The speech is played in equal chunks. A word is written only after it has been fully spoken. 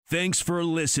Thanks for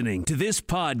listening to this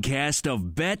podcast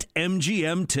of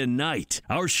BetMGM Tonight.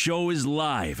 Our show is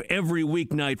live every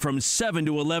weeknight from 7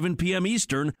 to 11 p.m.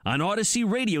 Eastern on Odyssey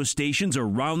radio stations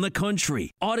around the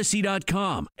country,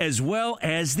 Odyssey.com, as well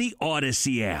as the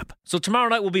Odyssey app. So tomorrow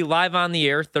night we'll be live on the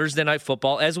air, Thursday Night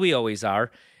Football, as we always are.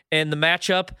 And the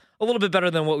matchup, a little bit better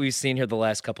than what we've seen here the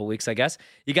last couple weeks, I guess.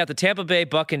 You got the Tampa Bay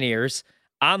Buccaneers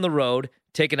on the road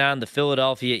taking on the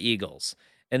Philadelphia Eagles.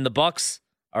 And the Bucs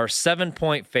are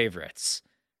 7-point favorites.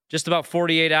 Just about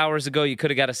 48 hours ago, you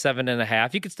could have got a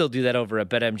 7.5. You could still do that over at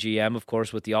BetMGM, of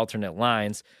course, with the alternate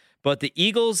lines. But the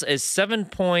Eagles as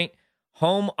 7-point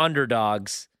home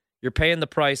underdogs, you're paying the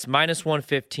price minus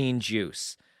 115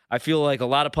 juice. I feel like a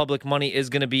lot of public money is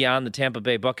going to be on the Tampa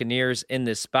Bay Buccaneers in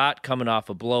this spot, coming off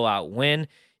a blowout win.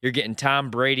 You're getting Tom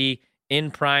Brady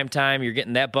in prime time. You're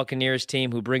getting that Buccaneers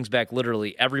team who brings back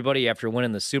literally everybody after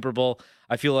winning the Super Bowl.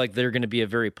 I feel like they're going to be a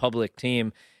very public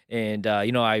team. And,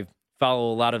 I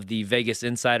follow a lot of the Vegas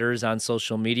insiders on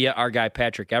social media, our guy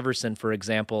Patrick Everson, for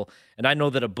example. And I know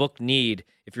that a book need,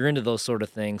 if you're into those sort of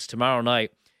things, tomorrow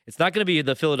night, it's not going to be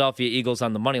the Philadelphia Eagles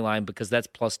on the money line because that's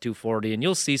plus 240. And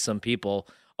you'll see some people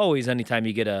always, anytime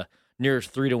you get a near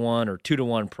 3-1 or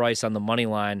 2-1 price on the money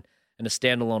line in a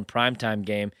standalone primetime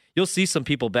game, you'll see some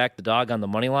people back the dog on the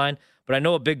money line. But I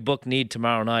know a big book need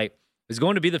tomorrow night is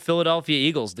going to be the Philadelphia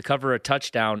Eagles to cover a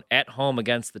touchdown at home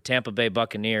against the Tampa Bay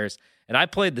Buccaneers. And I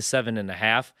played the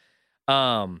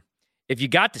 7.5. If you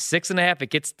got to 6.5, it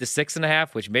gets to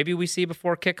 6.5, which maybe we see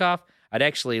before kickoff. I'd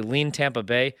actually lean Tampa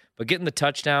Bay, but getting the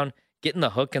touchdown, getting the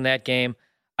hook in that game,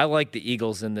 I like the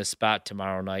Eagles in this spot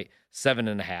tomorrow night,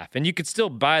 7.5. And you could still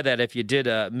buy that if you did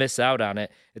miss out on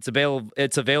it.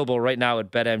 It's available right now at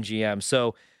BetMGM.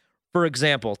 So, for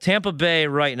example, Tampa Bay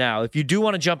right now, if you do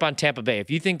want to jump on Tampa Bay, if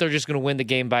you think they're just going to win the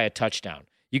game by a touchdown,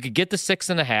 you could get the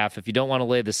 6.5 if you don't want to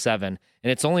lay the 7,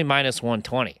 and it's only minus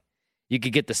 120. You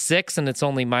could get the 6, and it's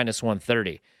only minus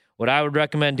 130. What I would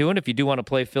recommend doing if you do want to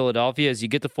play Philadelphia is you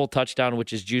get the full touchdown,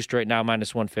 which is juiced right now,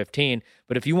 minus 115.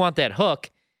 But if you want that hook,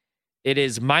 it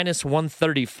is minus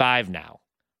 135 now.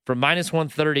 From minus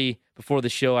 130 before the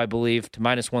show, I believe, to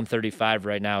minus 135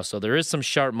 right now. So there is some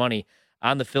sharp money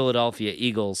on the Philadelphia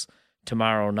Eagles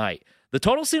tomorrow night. The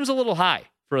total seems a little high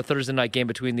for a Thursday night game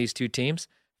between these two teams.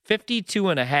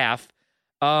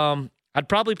 52.5. I'd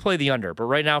probably play the under, but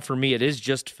right now for me, it is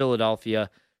just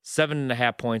Philadelphia.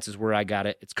 7.5 points is where I got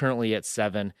it. It's currently at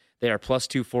 7. They are plus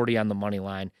 240 on the money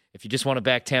line. If you just want to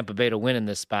back Tampa Bay to win in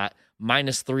this spot,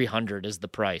 minus 300 is the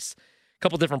price. A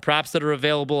couple different props that are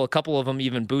available. A couple of them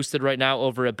even boosted right now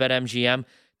over at BetMGM.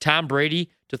 Tom Brady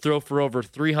to throw for over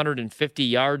 350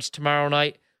 yards tomorrow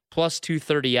night, plus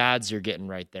 230 odds you're getting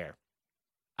right there.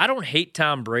 I don't hate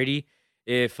Tom Brady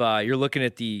if you're looking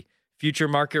at the future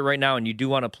market right now and you do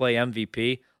want to play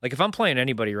MVP. Like if I'm playing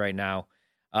anybody right now,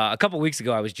 a couple weeks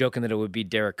ago I was joking that it would be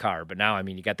Derek Carr, but now,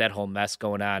 you got that whole mess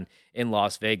going on in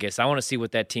Las Vegas. I want to see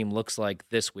what that team looks like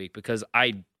this week because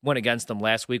I went against them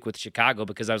last week with Chicago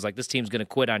because I was like, this team's going to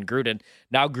quit on Gruden.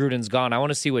 Now Gruden's gone. I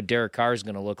want to see what Derek Carr is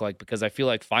going to look like because I feel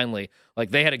like finally,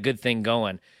 they had a good thing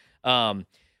going.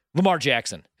 Lamar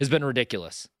Jackson has been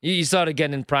ridiculous. You saw it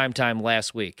again in primetime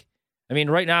last week.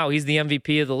 Right now, he's the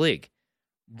MVP of the league.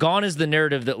 Gone is the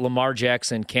narrative that Lamar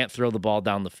Jackson can't throw the ball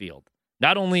down the field.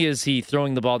 Not only is he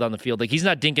throwing the ball down the field, he's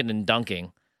not dinking and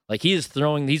dunking.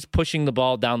 He's pushing the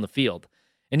ball down the field.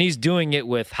 And he's doing it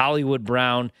with Hollywood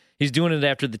Brown. He's doing it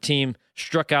after the team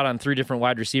struck out on 3 different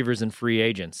wide receivers in free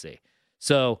agency.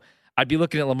 So I'd be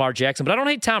looking at Lamar Jackson, but I don't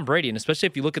hate Tom Brady, and especially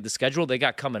if you look at the schedule they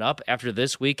got coming up after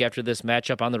this week, after this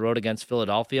matchup on the road against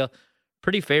Philadelphia,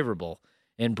 pretty favorable.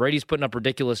 And Brady's putting up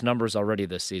ridiculous numbers already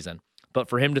this season. But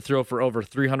for him to throw for over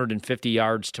 350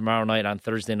 yards tomorrow night on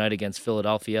Thursday night against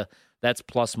Philadelphia, that's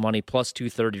plus money, plus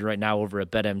 230 right now over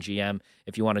at BetMGM.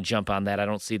 If you want to jump on that, I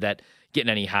don't see that getting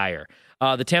any higher.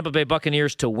 The Tampa Bay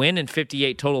Buccaneers to win and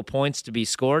 58 total points to be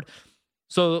scored.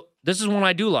 So this is one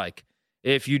I do like.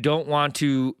 If you don't want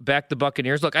to back the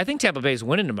Buccaneers, look, I think Tampa Bay is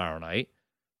winning tomorrow night,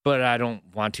 but I don't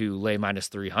want to lay minus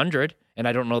 300, and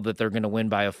I don't know that they're going to win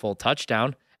by a full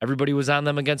touchdown. Everybody was on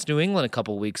them against New England a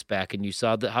couple weeks back, and you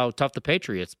saw how tough the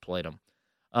Patriots played them.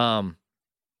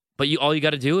 But all you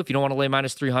got to do, if you don't want to lay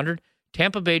minus 300,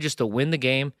 Tampa Bay just to win the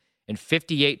game and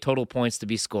 58 total points to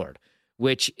be scored,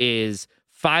 which is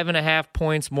 5.5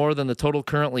 points more than the total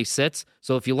currently sits.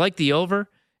 So if you like the over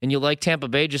and you like Tampa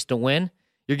Bay just to win,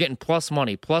 you're getting plus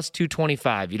money, plus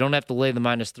 225. You don't have to lay the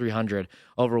minus 300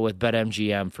 over with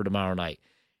BetMGM for tomorrow night.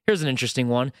 Here's an interesting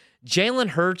one. Jalen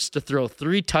Hurts to throw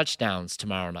 3 touchdowns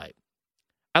tomorrow night.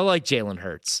 I like Jalen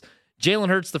Hurts. Jalen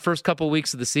Hurts, the first couple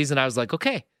weeks of the season, I was like,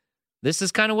 okay, This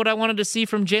is kind of what I wanted to see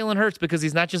from Jalen Hurts, because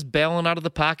he's not just bailing out of the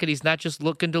pocket. He's not just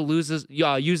looking to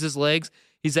use his legs.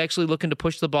 He's actually looking to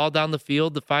push the ball down the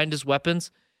field to find his weapons.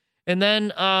 And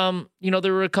then,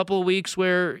 there were a couple of weeks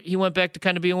where he went back to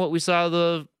kind of being what we saw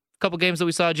the couple games that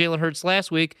we saw Jalen Hurts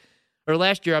last year.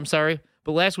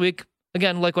 But last week,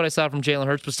 again, like what I saw from Jalen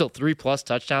Hurts, but still 3+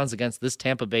 touchdowns against this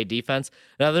Tampa Bay defense.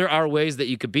 Now, there are ways that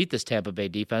you could beat this Tampa Bay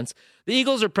defense. The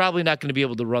Eagles are probably not going to be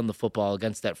able to run the football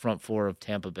against that front four of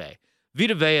Tampa Bay.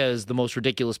 Vita Vea is the most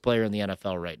ridiculous player in the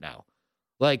NFL right now.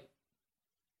 Like,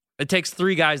 it takes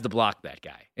 3 guys to block that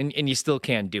guy, and you still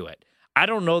can't do it. I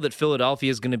don't know that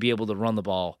Philadelphia is going to be able to run the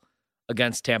ball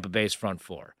against Tampa Bay's front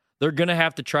four. They're going to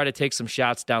have to try to take some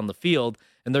shots down the field,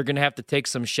 and they're going to have to take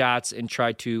some shots and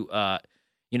try to,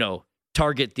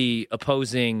 target the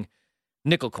opposing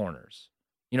nickel corners.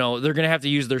 They're going to have to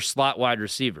use their slot wide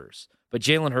receivers. But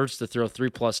Jalen Hurts to throw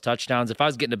 3+ touchdowns, if I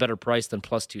was getting a better price than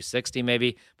plus 260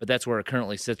 maybe, but that's where it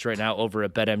currently sits right now over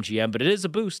at BetMGM. But it is a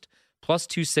boost. Plus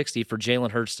 260 for Jalen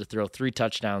Hurts to throw 3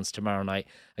 touchdowns tomorrow night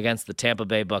against the Tampa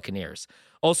Bay Buccaneers.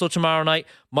 Also tomorrow night,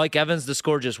 Mike Evans to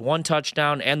score just 1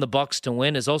 touchdown and the Bucs to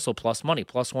win is also plus money,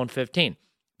 plus 115.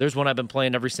 There's one I've been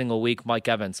playing every single week, Mike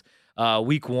Evans.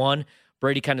 Week 1,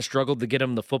 Brady kind of struggled to get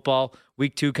him the football.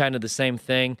 Week 2, kind of the same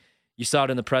thing. You saw it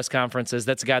in the press conferences.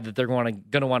 That's a guy that they're going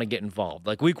to want to get involved.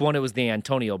 Like week 1, it was the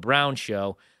Antonio Brown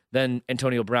show. Then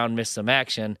Antonio Brown missed some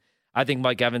action. I think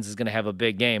Mike Evans is going to have a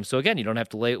big game. So again, you don't have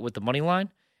to lay it with the money line,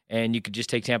 and you could just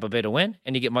take Tampa Bay to win,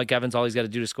 and you get Mike Evans. All he's got to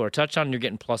do to score a touchdown, and you're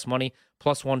getting plus money,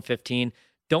 plus 115.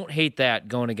 Don't hate that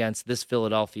going against this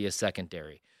Philadelphia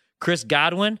secondary. Chris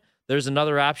Godwin, there's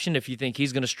another option if you think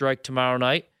he's going to strike tomorrow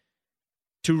night.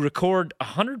 To record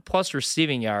 100+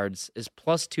 receiving yards is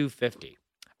plus 250.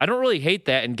 I don't really hate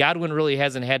that, and Godwin really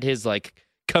hasn't had his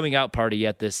coming out party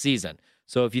yet this season.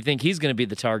 So if you think he's going to be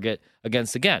the target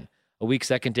against, again, a weak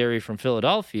secondary from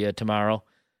Philadelphia tomorrow,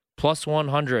 plus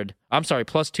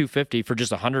 250 for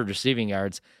just 100 receiving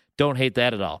yards, don't hate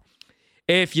that at all.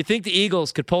 If you think the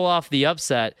Eagles could pull off the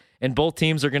upset and both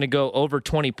teams are going to go over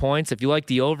 20 points, if you like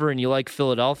the over and you like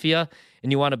Philadelphia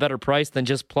and you want a better price than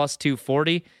just plus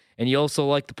 240, and you also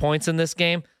like the points in this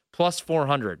game, plus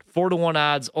 400. 4-1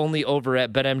 odds only over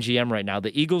at BetMGM right now.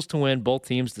 The Eagles to win, both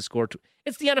teams to score.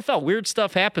 It's the NFL. Weird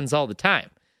stuff happens all the time,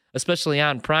 especially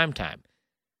on primetime.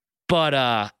 But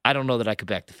I don't know that I could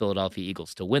back the Philadelphia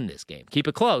Eagles to win this game. Keep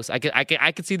it close. I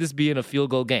could see this being a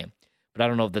field goal game, but I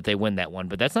don't know that they win that one.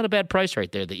 But that's not a bad price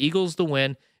right there. The Eagles to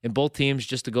win and both teams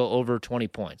just to go over 20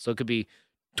 points. So it could be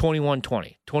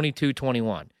 21-20,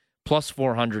 22-21. Plus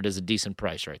 400 is a decent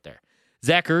price right there.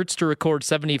 Zach Ertz to record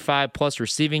 75+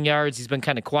 receiving yards. He's been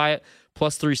kind of quiet.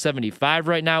 Plus 375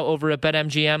 right now over at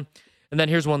BetMGM. And then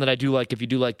here's one that I do like if you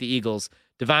do like the Eagles.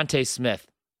 Devontae Smith.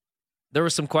 There were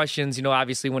some questions,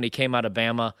 obviously when he came out of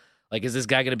Bama. Like, is this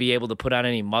guy going to be able to put on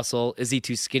any muscle? Is he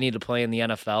too skinny to play in the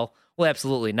NFL? Well,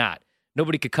 absolutely not.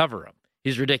 Nobody could cover him.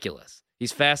 He's ridiculous.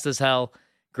 He's fast as hell.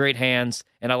 Great hands,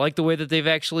 and I like the way that they've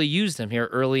actually used him here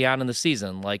early on in the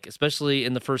season, especially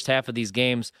in the first half of these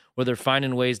games where they're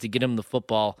finding ways to get him the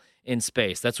football in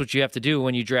space. That's what you have to do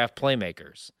when you draft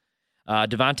playmakers.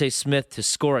 Devontae Smith to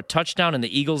score a touchdown and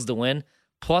the Eagles to win,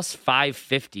 plus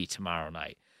 550 tomorrow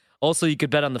night. Also, you could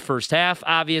bet on the first half,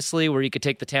 obviously, where you could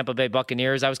take the Tampa Bay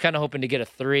Buccaneers. I was kind of hoping to get a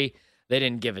 3. They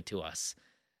didn't give it to us.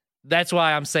 That's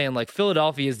why I'm saying,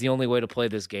 Philadelphia is the only way to play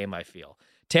this game, I feel.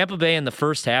 Tampa Bay in the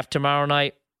first half tomorrow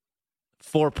night,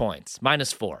 4 points,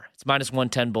 -4. It's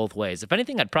 -110 both ways. If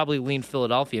anything, I'd probably lean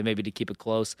Philadelphia maybe to keep it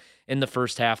close in the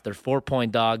first half. They're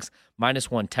 4-point dogs,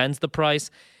 -110's the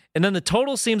price. And then the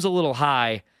total seems a little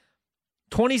high,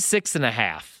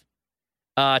 26.5.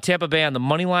 Tampa Bay on the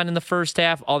money line in the first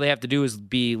half. All they have to do is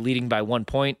be leading by 1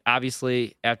 point,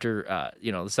 obviously, after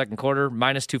the second quarter,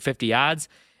 -250 odds.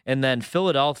 And then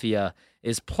Philadelphia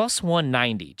is plus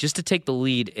 190 just to take the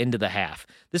lead into the half.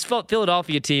 This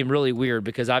Philadelphia team really weird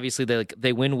because obviously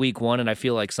they win week 1, and I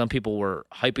feel like some people were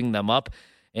hyping them up,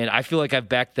 and I feel like I've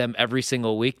backed them every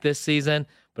single week this season,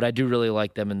 but I do really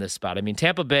like them in this spot. I mean,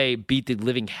 Tampa Bay beat the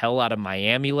living hell out of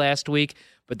Miami last week,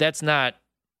 but that's not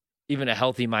even a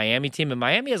healthy Miami team, and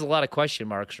Miami has a lot of question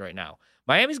marks right now.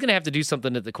 Miami's going to have to do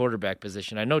something at the quarterback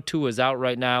position. I know Tua's out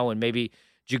right now, and maybe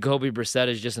Jacoby Brissett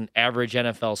is just an average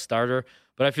NFL starter,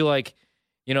 but I feel like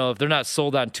if they're not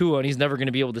sold on Tua and he's never going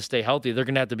to be able to stay healthy, they're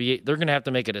going to have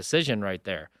to make a decision right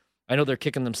there. I know they're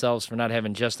kicking themselves for not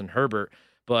having Justin Herbert,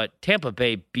 but Tampa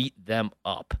Bay beat them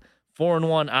up.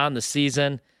 4-1 on the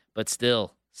season, but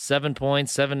still 7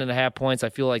 points, 7.5 points. I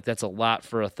feel like that's a lot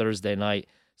for a Thursday night.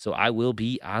 So I will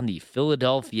be on the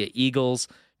Philadelphia Eagles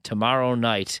tomorrow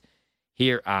night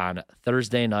here on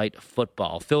Thursday Night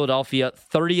Football. Philadelphia,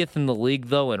 30th in the league,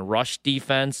 though, in rush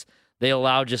defense. They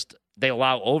allow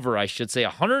over,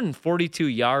 142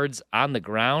 yards on the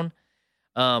ground.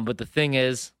 But the thing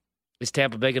is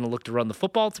Tampa Bay going to look to run the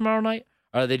football tomorrow night?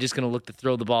 Or are they just going to look to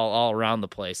throw the ball all around the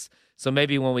place? So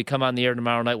maybe when we come on the air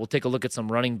tomorrow night, we'll take a look at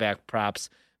some running back props.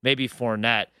 Maybe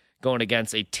Fournette going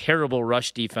against a terrible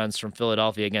rush defense from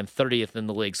Philadelphia. Again, 30th in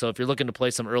the league. So if you're looking to play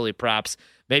some early props,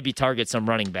 maybe target some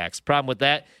running backs. Problem with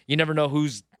that, you never know who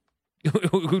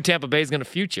Tampa Bay is going to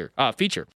feature.